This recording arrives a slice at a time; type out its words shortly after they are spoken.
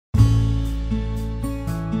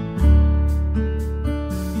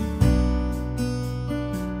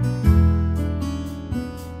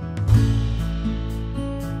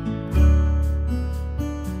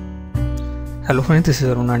Hello friends, this is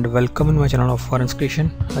Arun and welcome in my channel of Foreign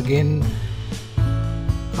Creation. Again,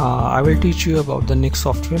 I will teach you about the Nik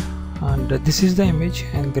software, and this is the image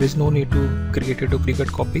and there is no need to create a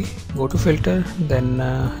duplicate copy. Go to filter, then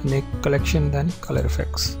Nik collection, then color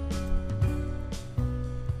effects.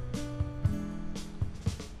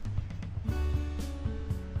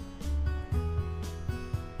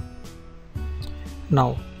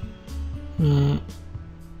 Now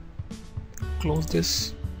close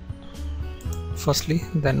this firstly,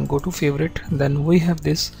 then go to favorite, then we have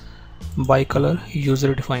this by color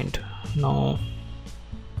user defined. Now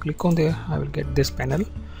click on there, I will get this panel.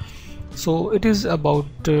 So it is about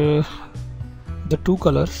the two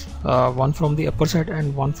colors, one from the upper side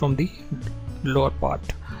and one from the lower part,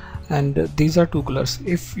 and these are two colors.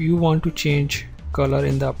 If you want to change color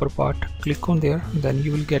in the upper part, click on there, then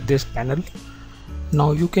you will get this panel.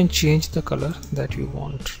 Now you can change the color that you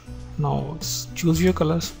want. Now choose your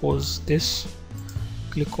color, suppose this,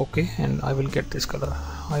 click OK, and I will get this color.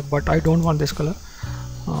 But I don't want this color,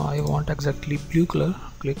 I want exactly blue color.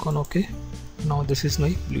 Click on OK. Now this is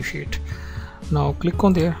my blue shade. Now click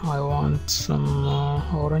on there, I want some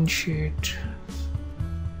orange shade,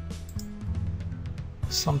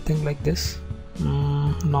 something like this.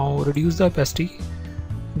 Now reduce the opacity,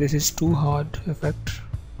 this is too hard effect.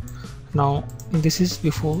 Now this is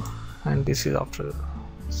before and this is after,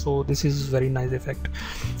 so this is very nice effect.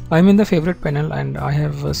 I'm in the favorite panel and I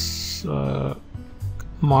have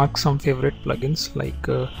marked some favorite plugins like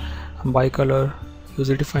by color,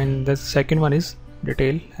 user defined. The second one is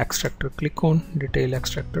detail extractor. Click on detail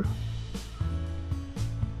extractor.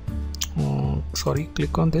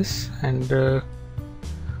 Click on this, and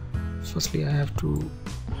firstly I have to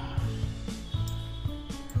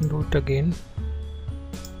do it again.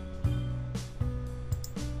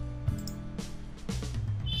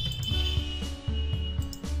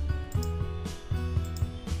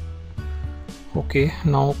 Okay,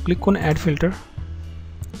 now click on add filter,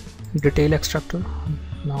 detail extractor.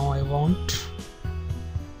 Now I want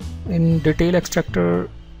in detail extractor,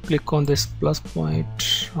 click on this plus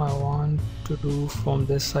point. I want to do from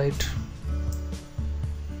this side.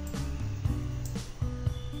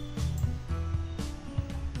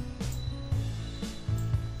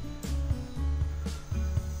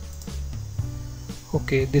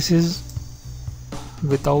 Okay, this is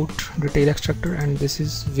without detail extractor and this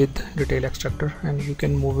is with detail extractor, and you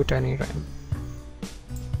can move it anytime.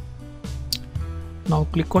 Now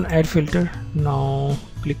click on add filter. Now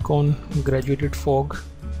click on graduated fog.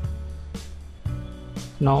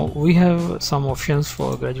 Now we have some options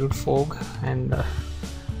for graduated fog, and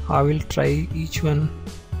I will try each one.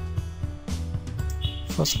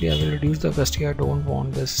 Firstly I will reduce the opacity. I don't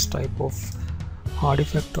want this type of hard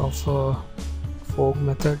effect of fog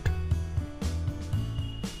method.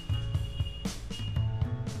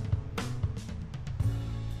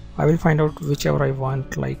 I will find out whichever I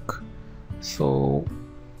want, like, so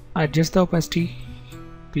adjust the opacity,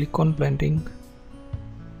 click on blending,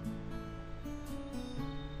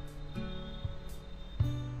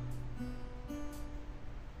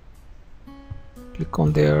 click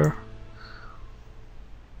on there,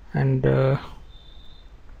 and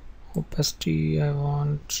opacity I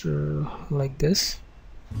want like this.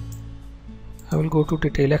 I will go to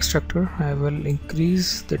detail extractor. I will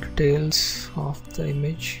increase the details of the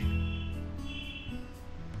image.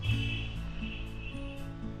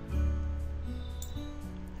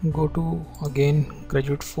 Go to again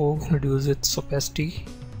graduate fog, reduce its opacity.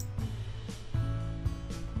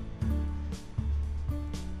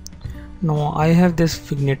 Now I have this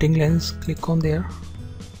vignetting lens. Click on there.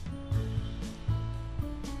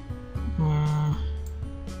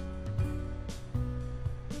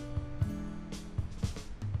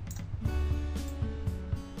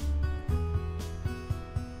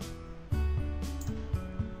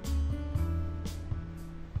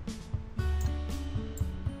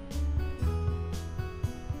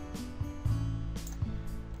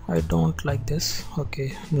 I don't like this.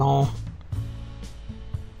 Okay, now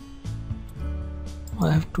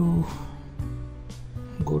I have to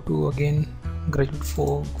go to again graduate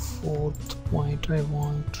fog, fourth point. I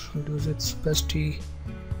want to reduce its opacity,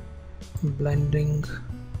 blending.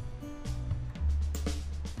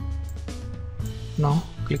 Now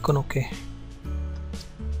click on OK.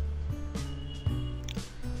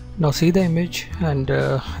 Now see the image, and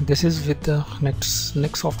this is with the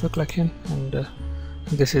Nik software collection, and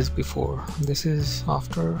this is before, this is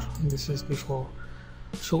after, this is before.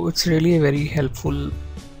 So it's really a very helpful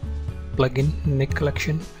plugin, Nik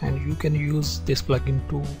collection, and you can use this plugin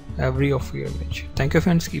to every of your image. Thank you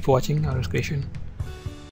friends, keep watching our creation.